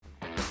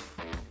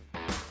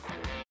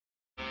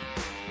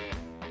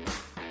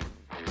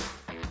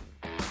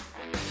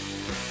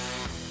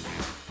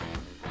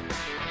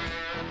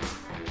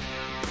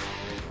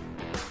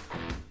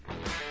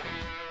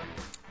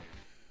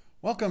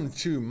Welcome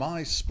to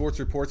My Sports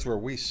Reports, where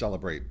we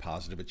celebrate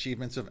positive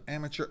achievements of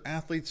amateur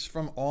athletes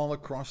from all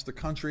across the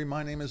country.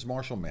 My name is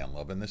Marshall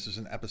Manlove, and this is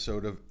an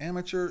episode of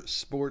Amateur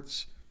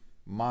Sports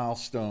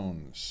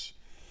Milestones.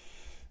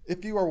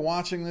 If you are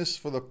watching this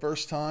for the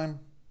first time,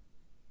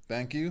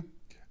 thank you.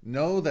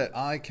 Know that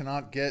I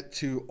cannot get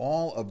to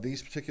all of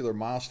these particular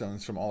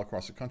milestones from all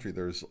across the country.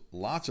 There's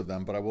lots of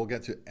them, but I will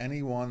get to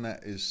any one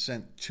that is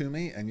sent to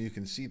me, and you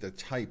can see the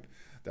type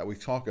that we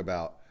talk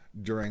about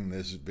during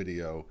this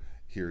video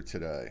here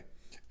today.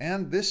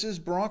 And this is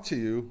brought to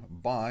you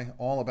by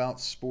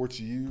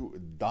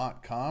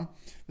allaboutsportsu.com.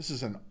 This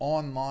is an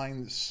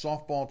online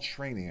softball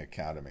training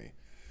academy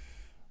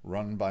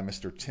run by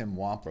Mr. Tim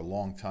Wampler,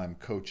 longtime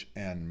coach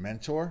and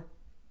mentor.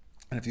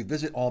 And if you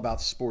visit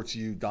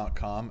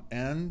allaboutsportsu.com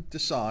and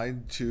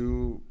decide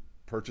to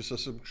purchase a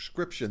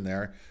subscription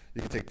there,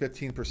 you can take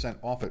 15%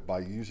 off it by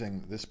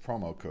using this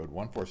promo code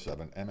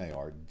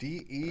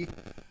 147MARDE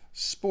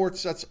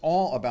Sports. That's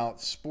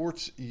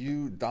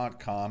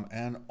allaboutsportsu.com.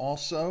 And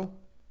also,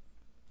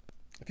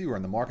 if you are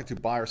in the market to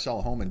buy or sell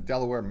a home in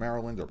Delaware,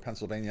 Maryland, or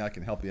Pennsylvania, I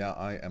can help you out.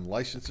 I am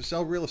licensed to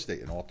sell real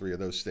estate in all three of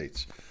those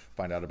states.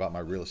 Find out about my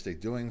real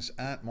estate doings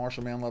at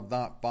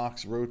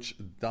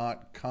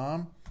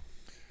marshallmanlove.boxroach.com.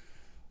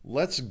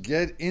 Let's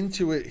get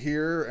into it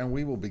here, and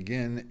we will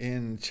begin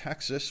in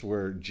Texas,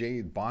 where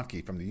Jade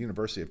Bonke from the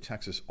University of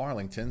Texas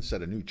Arlington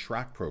set a new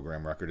track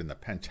program record in the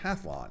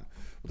pentathlon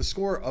with a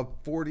score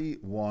of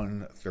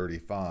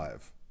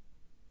 41.35.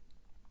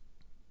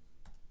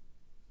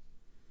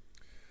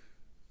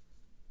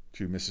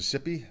 To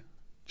Mississippi,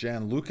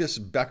 Jan Lucas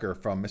Becker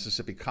from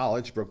Mississippi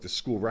College broke the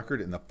school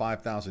record in the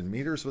 5,000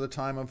 meters with a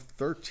time of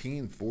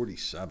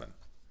 13:47.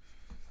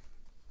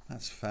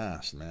 That's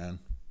fast, man.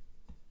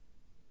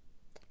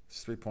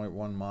 It's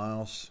 3.1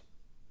 miles.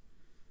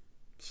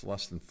 It's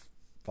less than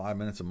 5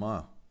 minutes a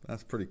mile.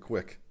 That's pretty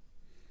quick.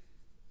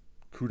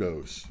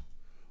 Kudos.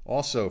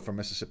 Also from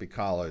Mississippi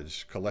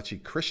College,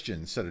 Kalechi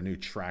Christian set a new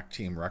track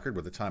team record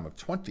with a time of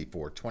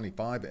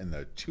 24:25 in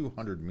the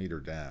 200-meter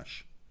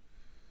dash.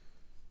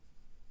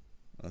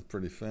 That's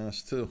pretty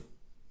fast, too.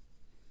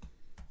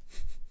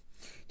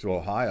 To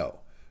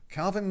Ohio,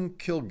 Calvin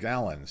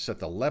Kilgallen set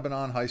the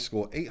Lebanon High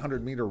School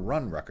 800-meter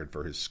run record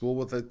for his school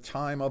with a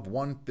time of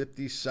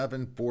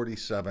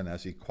 1:57.47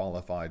 as he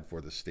qualified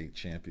for the state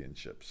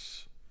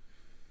championships.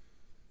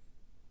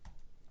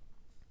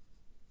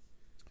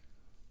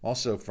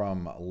 Also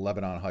from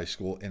Lebanon High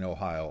School in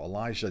Ohio,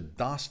 Elijah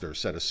Doster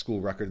set a school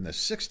record in the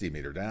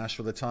 60-meter dash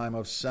with a time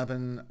of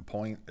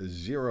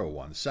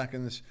 7.01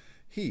 seconds.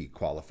 He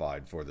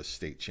qualified for the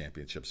state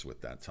championships with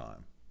that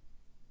time.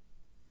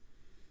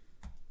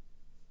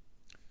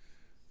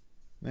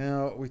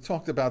 Now, we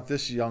talked about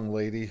this young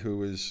lady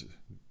who is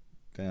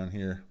down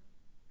here,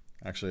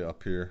 actually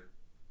up here,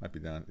 might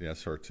be down,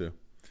 yes, her too.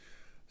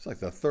 It's like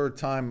the third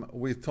time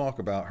we've talked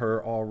about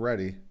her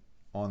already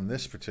on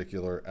this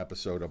particular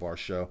episode of our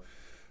show.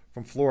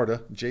 From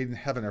Florida,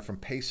 Jaden Heavener from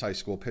Pace High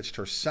School pitched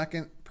her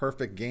second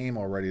perfect game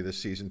already this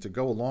season to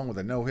go along with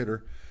a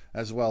no-hitter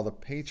as well. The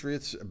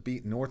Patriots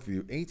beat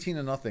Northview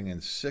 18-0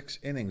 in 6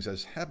 innings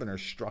as Heavener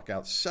struck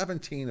out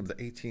 17 of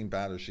the 18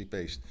 batters she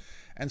faced.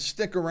 And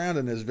stick around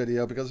in this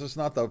video because it's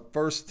not the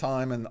first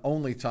time and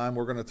only time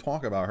we're going to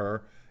talk about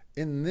her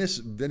in this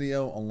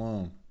video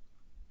alone.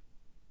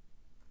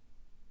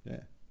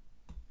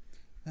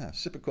 Yeah,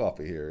 sip of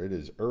coffee here. It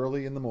is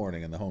early in the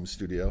morning in the home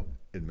studio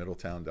in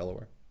Middletown,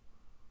 Delaware.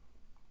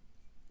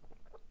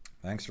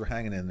 Thanks for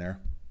hanging in there.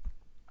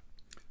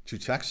 To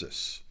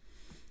Texas.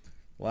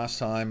 Last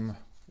time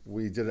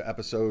we did an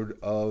episode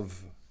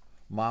of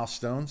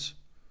Milestones,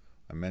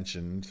 I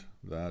mentioned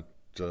that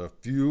a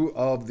few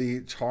of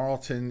the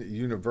Tarleton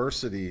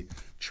University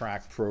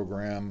track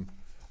program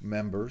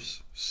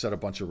members set a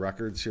bunch of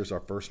records. Here's our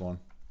first one.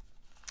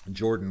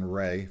 Jordan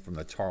Ray from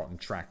the Tarleton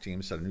track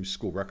team set a new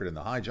school record in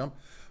the high jump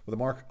with a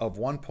mark of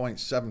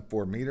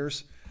 1.74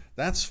 meters.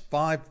 That's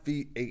 5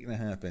 feet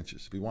 8.5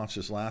 inches. If you watch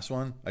this last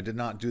one, I did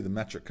not do the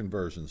metric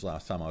conversions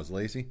last time. I was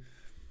lazy.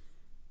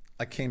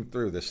 I came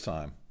through this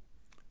time.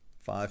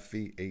 5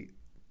 feet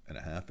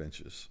 8.5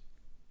 inches.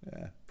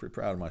 Yeah, pretty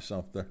proud of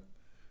myself there.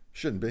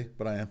 Shouldn't be,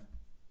 but I am.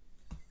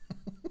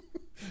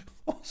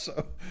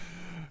 Also,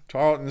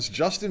 Tarleton's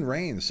Justin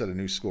Raines set a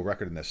new school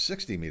record in the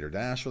 60-meter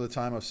dash with a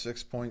time of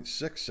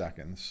 6.6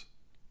 seconds.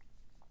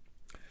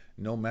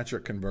 No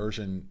metric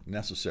conversion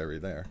necessary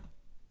there.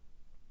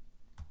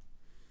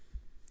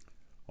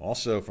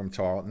 Also from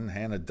Tarleton,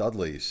 Hannah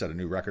Dudley set a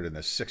new record in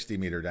the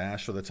 60-meter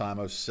dash with a time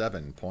of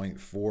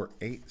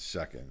 7.48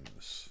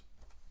 seconds.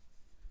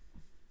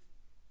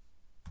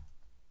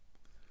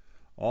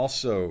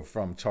 Also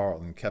from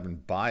Tarleton,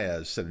 Kevin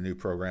Baez set a new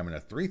program in the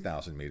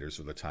 3,000 meters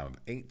with a time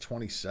of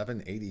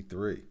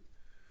 8:27.83.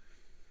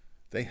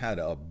 They had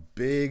a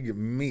big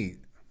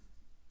meet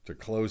to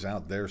close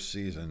out their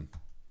season.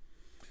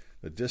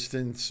 The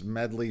distance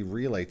medley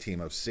relay team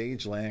of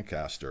Sage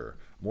Lancaster,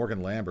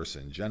 Morgan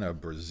Lamberson, Jenna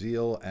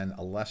Brazil, and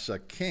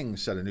Alessa King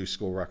set a new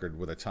school record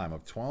with a time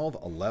of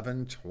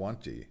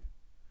 12:11.20.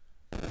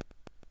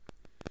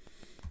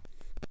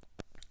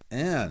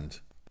 And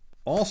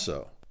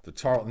Also, the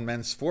Tarleton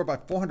men's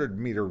 4x400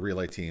 meter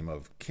relay team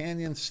of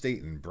Canyon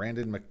Staten,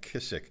 Brandon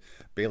McKissick,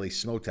 Bailey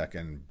Smotek,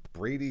 and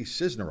Brady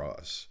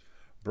Cisneros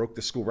broke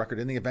the school record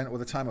in the event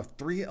with a time of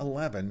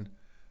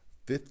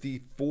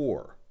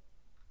 3:11:54.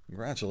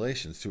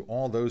 Congratulations to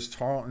all those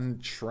Tarleton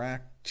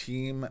track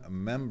team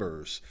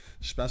members.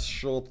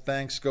 Special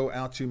thanks go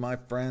out to my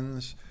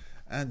friends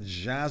at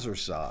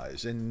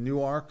Jazzercise in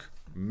Newark,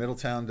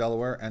 Middletown,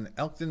 Delaware, and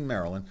Elkton,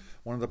 Maryland.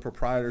 One of the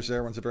proprietors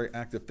there runs a very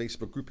active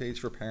Facebook group page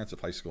for parents of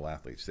high school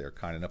athletes. They are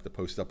kind enough to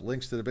post up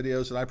links to the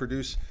videos that I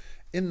produce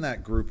in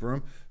that group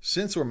room.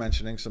 Since we're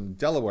mentioning some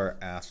Delaware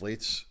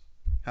athletes,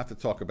 have to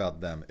talk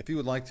about them. If you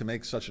would like to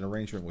make such an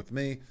arrangement with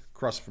me,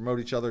 cross-promote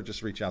each other,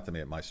 just reach out to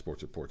me at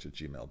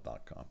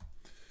mysportsreports@gmail.com.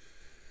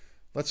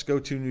 Let's go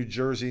to New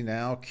Jersey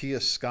now. Kia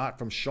Scott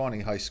from Shawnee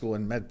High School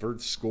in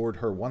Medford scored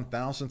her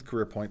 1,000th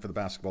career point for the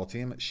basketball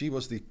team. She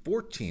was the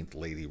 14th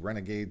Lady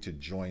Renegade to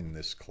join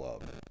this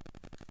club.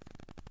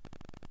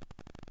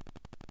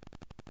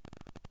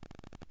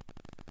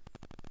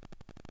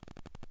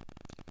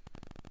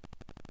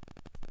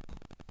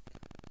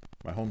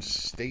 My home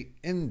state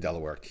in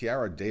Delaware,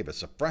 Kiara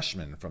Davis, a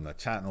freshman from the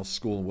Tatnall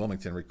School in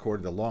Wilmington,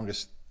 recorded the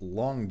longest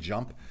long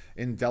jump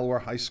in Delaware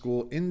High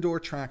School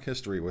indoor track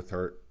history with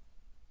her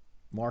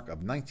mark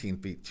of 19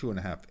 feet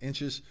 2.5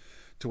 inches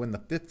to win the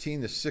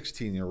 15 to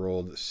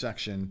 16-year-old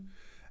section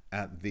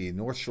at the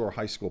North Shore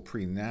High School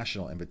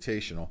Pre-National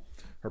Invitational.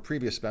 Her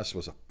previous best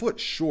was a foot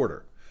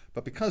shorter,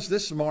 but because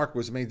this mark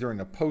was made during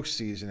the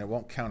postseason, it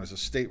won't count as a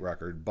state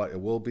record, but it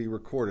will be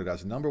recorded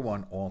as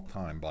 #1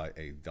 all-time by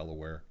a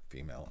Delaware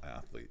female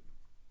athlete.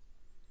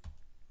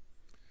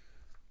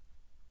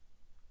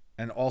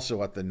 And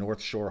also at the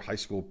North Shore High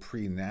School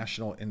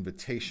Pre-National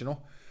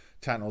Invitational,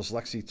 Tatnall's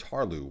Lexi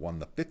Tarlew won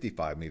the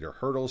 55-meter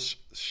hurdles,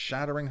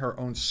 shattering her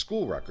own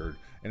school record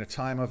in a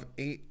time of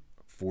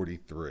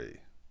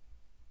 8:43.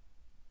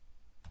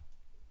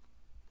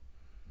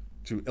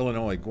 To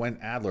Illinois, Gwen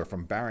Adler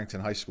from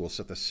Barrington High School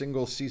set the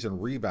single-season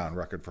rebound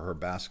record for her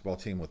basketball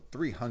team with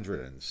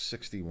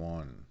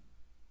 361.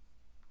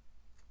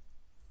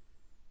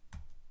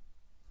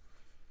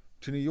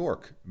 To New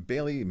York,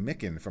 Bailey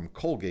Micken from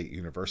Colgate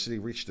University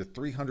reached the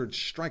 300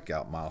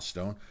 strikeout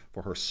milestone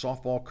for her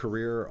softball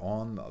career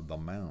on the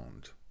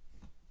mound.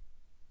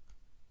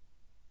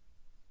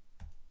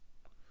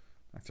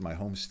 Back to my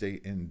home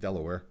state in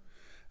Delaware.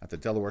 At the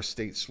Delaware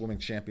State Swimming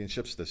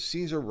Championships, the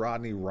Caesar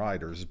Rodney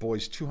Riders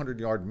boys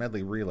 200-yard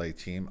medley relay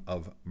team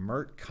of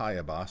Mert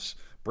Kayabas,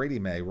 Brady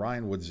May,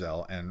 Ryan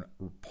Woodzell, and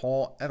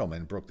Paul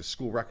Edelman broke the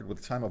school record with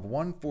a time of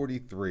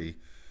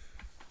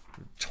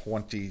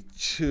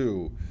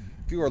 1:43:22.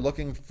 If you are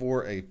looking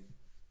for a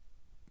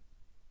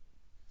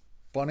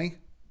funny,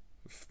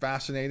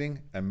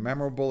 fascinating, and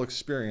memorable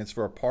experience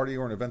for a party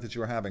or an event that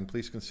you are having,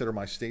 please consider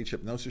my stage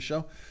hypnosis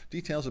show,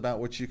 details about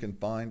which you can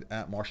find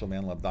at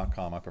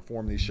marshallmanlove.com. I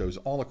perform these shows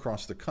all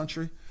across the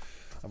country.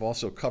 I've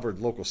also covered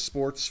local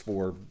sports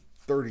for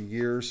 30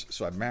 years,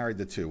 so I've married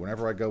the two.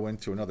 Whenever I go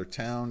into another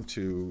town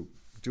to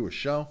do a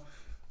show,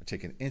 I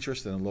take an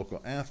interest in the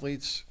local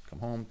athletes, come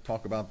home,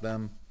 talk about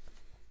them,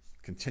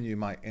 continue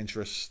my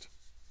interest.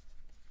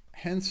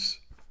 Hence,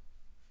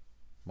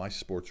 my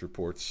sports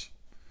reports.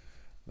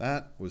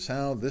 That was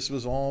how this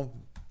was all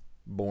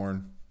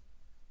born,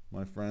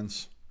 my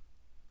friends.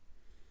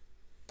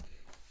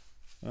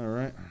 All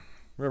right,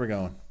 where are we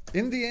going?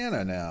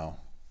 Indiana now.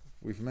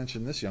 We've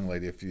mentioned this young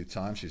lady a few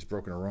times. She's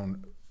broken her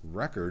own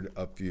record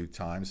a few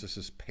times. This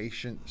is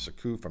Patient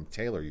Saku from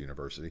Taylor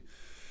University.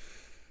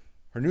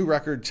 Her new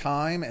record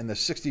time in the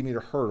 60-meter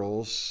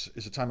hurdles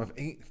is a time of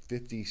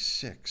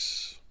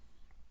 8:56.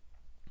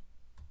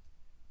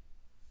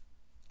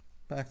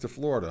 Back to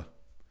Florida.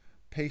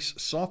 Pace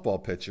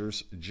softball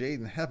pitchers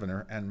Jaden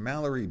Heavener and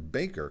Mallory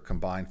Baker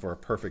combined for a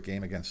perfect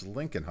game against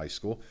Lincoln High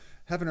School.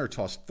 Heavener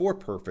tossed 4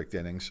 perfect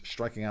innings,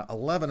 striking out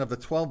 11 of the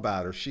 12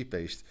 batters she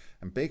faced,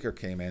 and Baker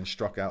came in,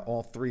 struck out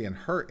all 3 in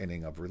her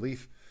inning of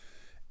relief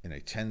in a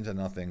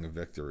 10-0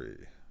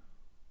 victory.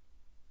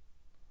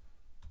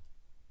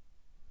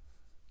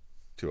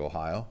 To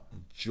Ohio,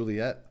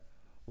 Juliet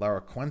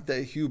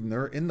Laraquente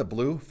Hubner in the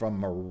blue from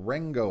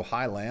Marengo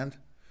Highland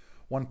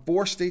won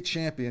 4 state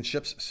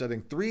championships,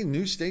 setting 3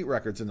 new state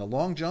records in the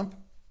long jump,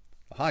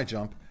 the high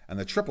jump, and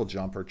the triple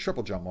jump. Her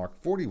triple jump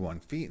marked 41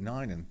 feet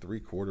 9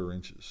 3/4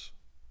 inches.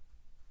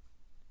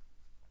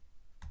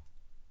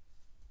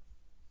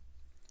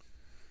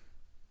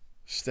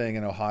 Staying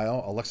in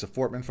Ohio, Alexa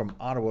Fortman from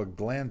Ottawa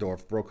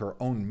Glandorf broke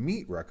her own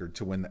meet record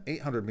to win the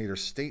 800-meter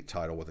state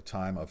title with a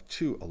time of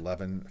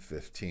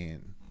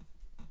 2:11:15.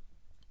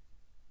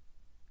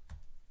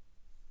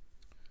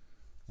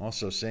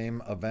 Also,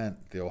 same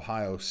event, the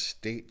Ohio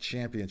State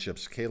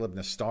Championships. Caleb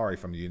Nastari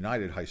from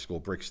United High School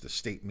breaks the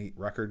state meet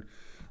record,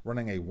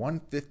 running a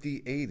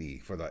 1:50:80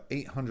 for the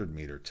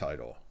 800-meter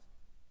title.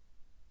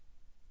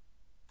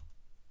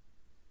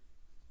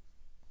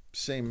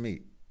 Same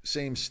meet,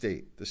 same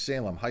state. The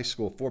Salem High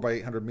School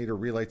 4x800-meter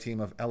relay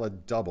team of Ella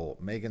Double,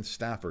 Megan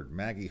Stafford,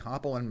 Maggie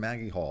Hopple, and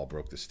Maggie Hall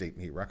broke the state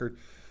meet record,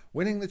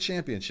 winning the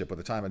championship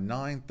with a time of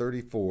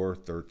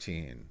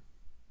 9:34:13.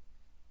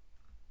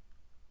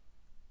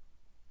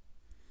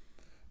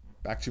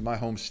 Back to my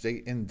home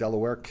state in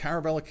Delaware,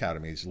 Caravel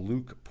Academy's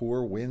Luke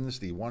Poor wins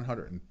the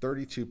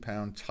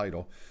 132-pound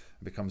title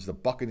and becomes the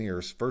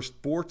Buccaneers'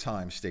 first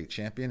 4-time state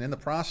champion. In the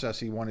process,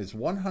 he won his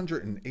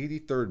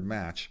 183rd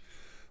match,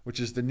 which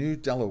is the new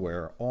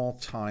Delaware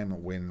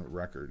all-time win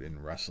record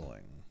in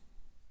wrestling.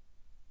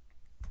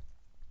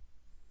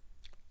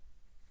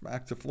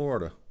 Back to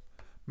Florida.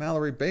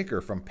 Mallory Baker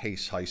from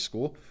Pace High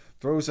School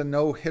throws a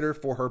no-hitter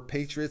for her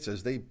Patriots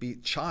as they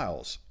beat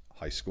Childs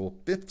High School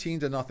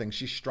 15-0.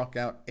 She struck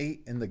out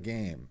 8 in the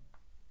game.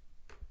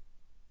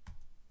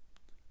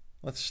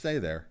 Let's stay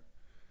there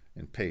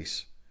in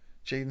Pace.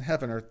 Jaden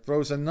Heavener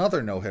throws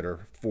another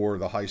no-hitter for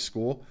the high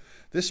school.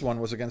 This one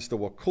was against the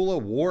Wakulla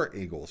War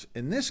Eagles.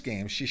 In this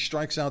game, she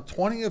strikes out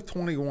 20 of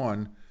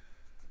 21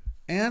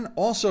 and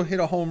also hit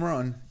a home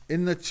run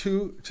in the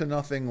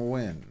 2-0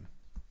 win.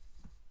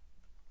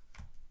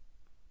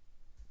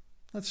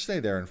 Let's stay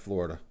there in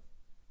Florida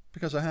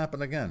because it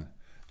happened again.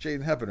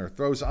 Jaden Heavener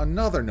throws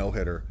another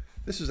no-hitter.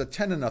 This is a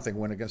 10-0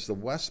 win against the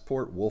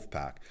Westport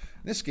Wolfpack.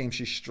 In this game,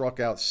 she struck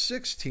out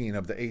 16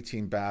 of the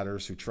 18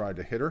 batters who tried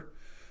to hit her.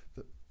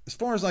 As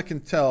far as I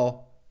can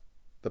tell,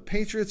 the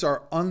Patriots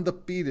are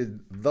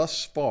undefeated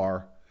thus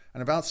far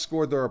and have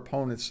outscored their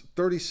opponents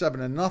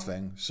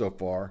 37-0 so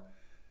far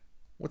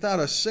without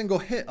a single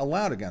hit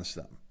allowed against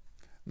them.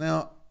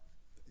 Now,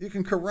 you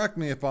can correct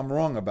me if I'm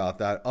wrong about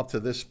that up to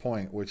this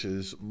point, which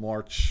is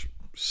March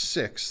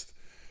 6th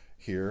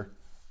here.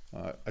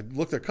 I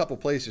looked at a couple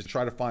places to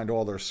try to find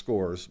all their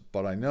scores,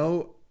 but I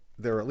know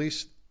they have at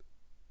least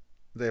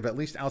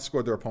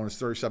outscored their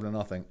opponents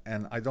 37-0,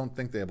 and I don't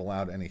think they have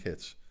allowed any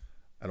hits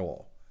at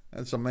all.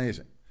 That's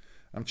amazing.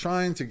 I'm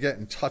trying to get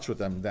in touch with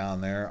them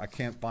down there. I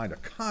can't find a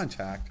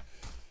contact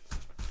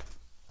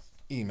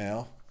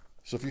email.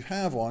 So if you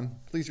have one,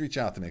 please reach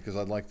out to me because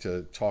I'd like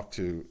to talk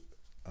to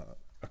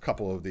a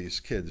couple of these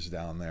kids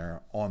down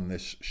there on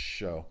this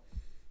show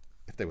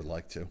if they would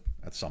like to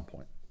at some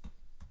point.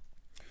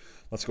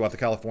 Let's go out to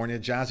California.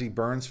 Jazzy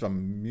Burns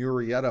from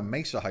Murrieta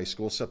Mesa High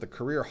School set the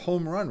career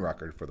home run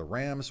record for the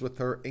Rams with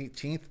her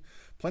 18th.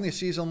 Plenty of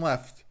season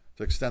left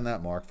to extend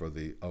that mark for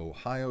the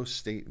Ohio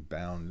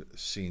State-bound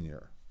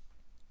senior.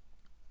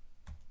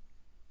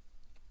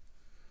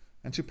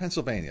 And to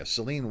Pennsylvania,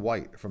 Celine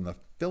White from the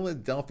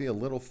Philadelphia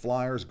Little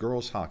Flyers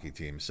girls hockey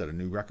team set a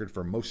new record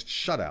for most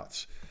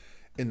shutouts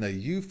in the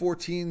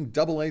U14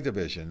 AA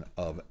division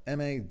of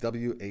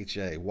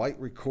MAWHA. White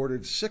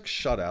recorded 6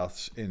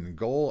 shutouts in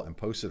goal and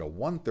posted a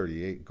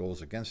 138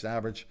 goals against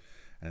average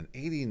and an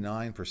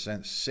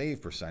 89%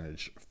 save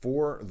percentage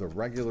for the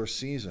regular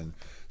season.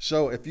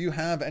 So if you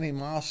have any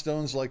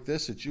milestones like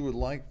this that you would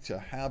like to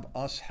have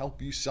us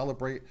help you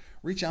celebrate,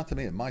 reach out to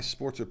me at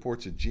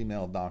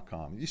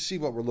mysportsreports@gmail.com. You see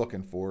what we're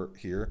looking for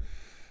here.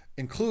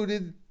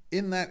 Included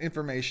in that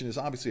information is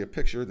obviously a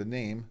picture, the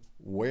name,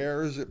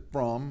 where is it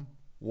from,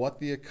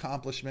 what the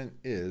accomplishment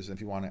is. And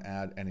if you want to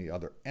add any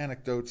other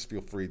anecdotes,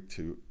 feel free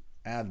to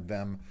add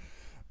them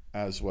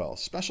as well.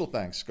 Special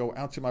thanks go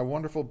out to my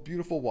wonderful,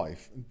 beautiful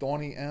wife,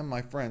 Dawnie M.,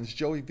 my friends,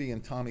 Joey B.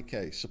 and Tommy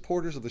K.,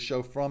 supporters of the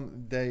show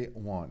from day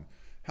one.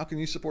 How can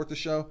you support the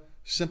show?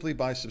 Simply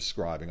by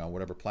subscribing on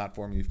whatever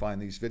platform you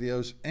find these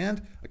videos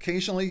and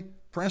occasionally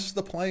press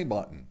the play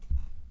button.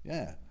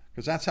 Yeah,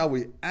 because that's how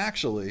we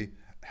actually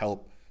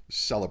help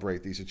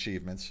celebrate these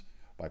achievements,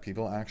 by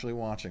people actually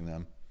watching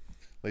them.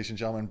 Ladies and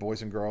gentlemen,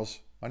 boys and girls,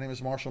 my name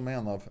is Marshall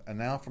Manlove, and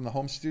now from the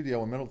home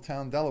studio in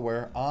Middletown,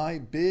 Delaware, I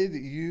bid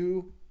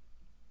you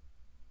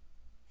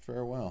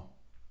farewell.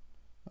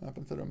 What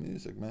happened to the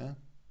music, man?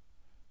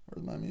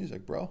 Where's my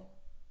music, bro?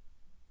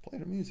 Play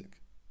the music.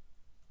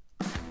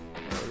 There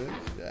it is.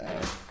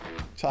 Yeah.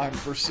 Time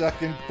for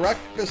second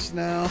breakfast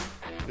now.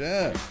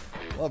 Yeah.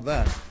 Love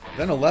that.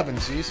 Then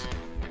 11sies.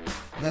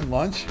 And then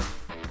lunch.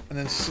 And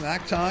then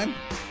snack time.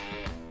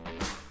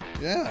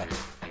 Yeah.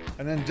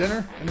 And then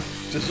dinner and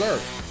dessert.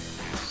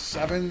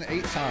 7,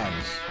 8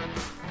 times.